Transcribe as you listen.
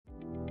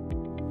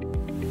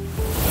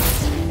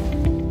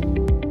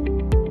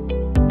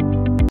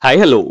Hi,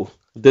 hello.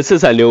 This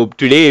is Anoop.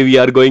 Today we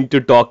are going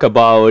to talk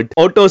about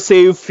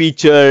autosave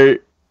feature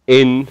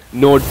in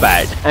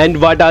Notepad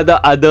and what are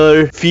the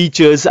other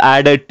features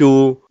added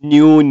to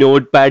new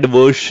Notepad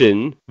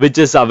version which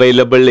is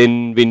available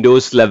in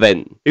Windows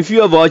 11. If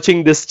you are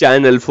watching this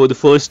channel for the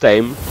first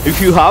time,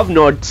 if you have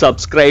not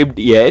subscribed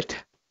yet,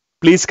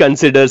 please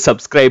consider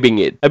subscribing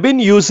it. I've been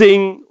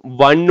using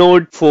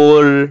OneNote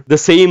for the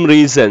same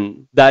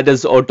reason, that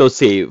is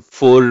autosave,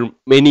 for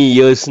many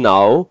years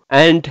now,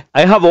 and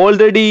I have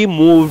already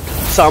moved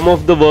some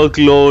of the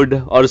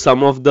workload or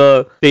some of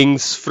the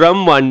things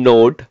from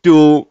OneNote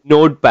to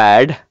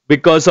Notepad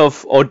because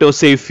of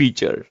autosave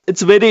feature.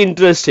 It's very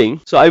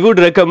interesting, so I would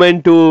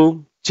recommend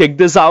to check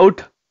this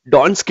out.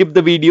 Don't skip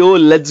the video.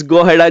 Let's go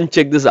ahead and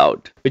check this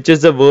out. Which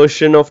is the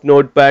version of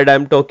Notepad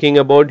I'm talking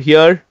about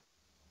here?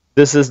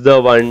 This is the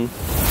one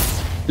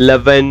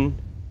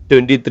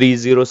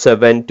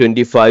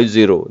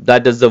 11.23.07.25.0.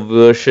 That is the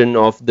version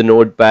of the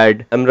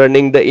Notepad. I'm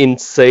running the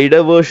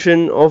insider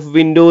version of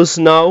Windows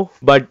now,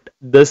 but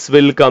this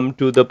will come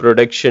to the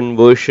production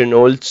version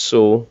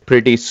also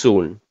pretty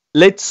soon.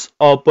 Let's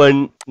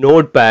open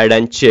Notepad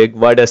and check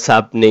what is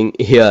happening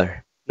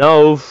here.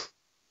 Now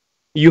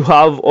you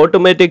have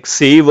automatic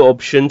save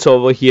options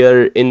over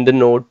here in the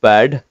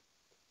Notepad.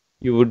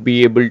 You would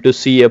be able to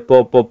see a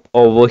pop-up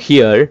over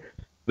here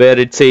where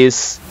it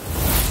says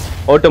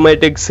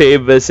automatic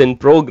save is in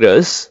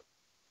progress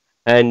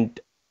and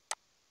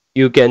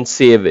you can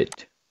save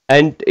it.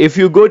 And if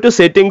you go to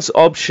settings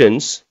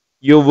options,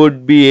 you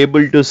would be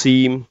able to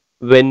see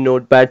when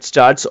Notepad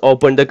starts,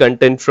 open the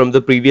content from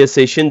the previous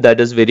session. That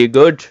is very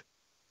good.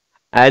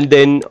 And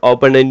then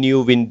open a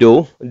new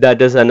window.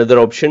 That is another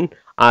option.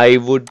 I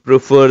would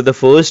prefer the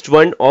first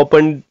one,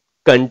 open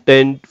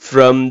content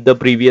from the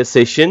previous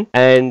session.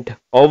 And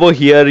over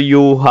here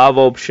you have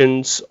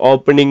options: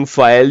 opening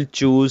file,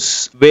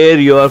 choose where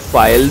your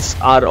files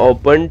are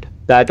opened.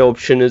 That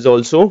option is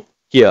also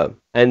here.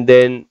 And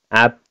then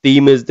app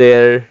theme is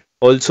there.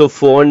 Also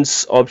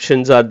fonts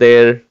options are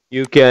there.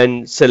 You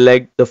can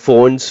select the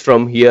fonts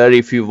from here.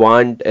 If you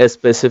want a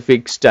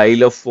specific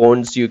style of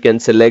fonts, you can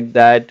select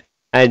that.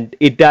 And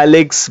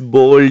italics,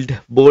 bold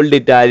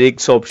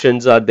italics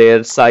options are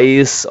there.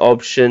 Size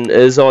option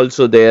is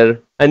also there.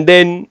 And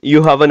then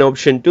you have an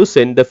option to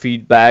send the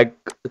feedback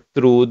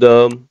through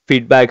the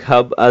feedback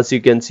hub, as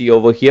you can see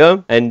over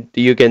here. And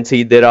you can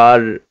see there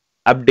are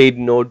update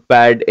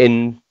Notepad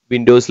in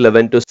Windows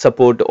 11 to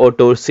support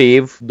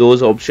autosave.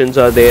 Those options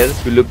are there.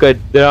 If you look at,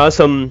 there are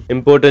some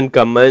important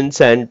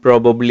comments and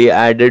probably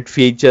added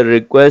feature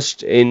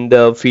request in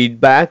the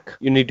feedback.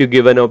 You need to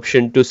give an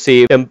option to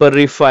save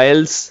temporary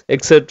files,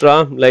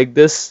 etc. like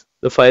this.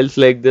 The files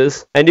like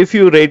this. And if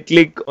you right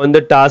click on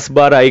the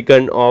taskbar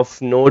icon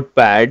of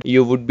Notepad,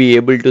 you would be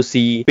able to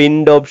see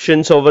pinned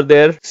options over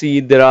there. See,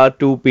 there are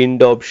two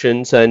pinned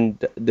options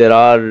and there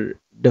are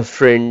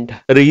different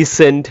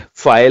recent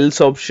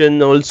files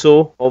option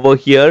also over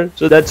here.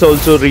 So that's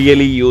also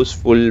really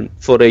useful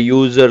for a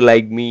user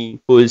like me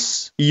who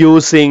is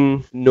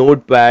using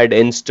Notepad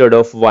instead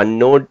of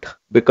OneNote,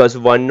 because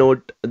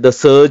OneNote, the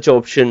search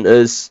option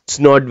is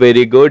not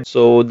very good.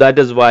 So that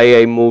is why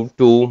I moved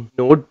to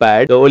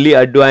Notepad. The only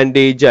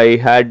advantage I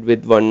had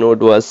with OneNote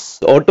was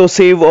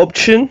autosave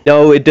option.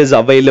 Now it is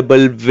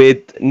available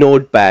with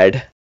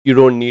Notepad. You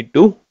don't need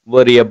to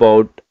worry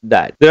about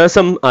that. There are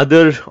some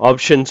other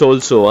options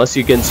also, as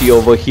you can see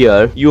over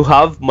here. You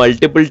have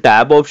multiple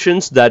tab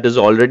options that is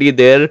already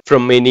there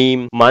from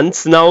many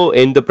months now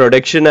in the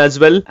production as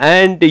well.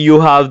 And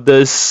you have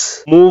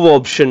this move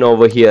option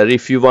over here.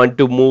 If you want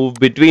to move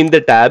between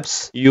the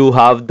tabs, you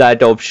have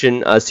that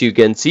option, as you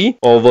can see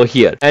over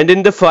here. And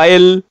in the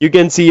file, you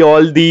can see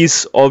all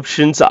these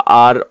options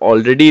are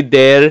already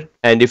there.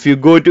 And if you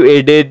go to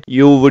edit,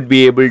 you would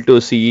be able to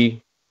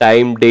see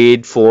time,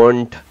 date,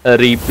 font,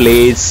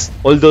 replace,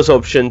 all those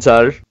options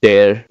are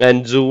there.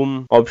 And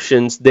zoom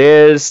options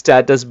there,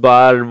 status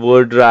bar,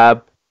 word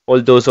wrap,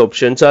 all those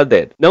options are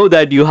there. Now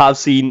that you have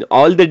seen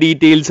all the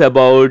details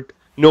about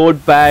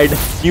Notepad,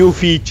 new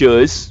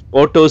features,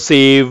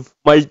 autosave,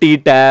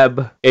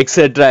 multi-tab,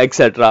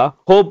 etc.,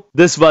 hope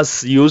this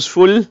was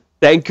useful.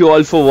 Thank you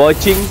all for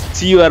watching.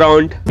 See you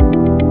around.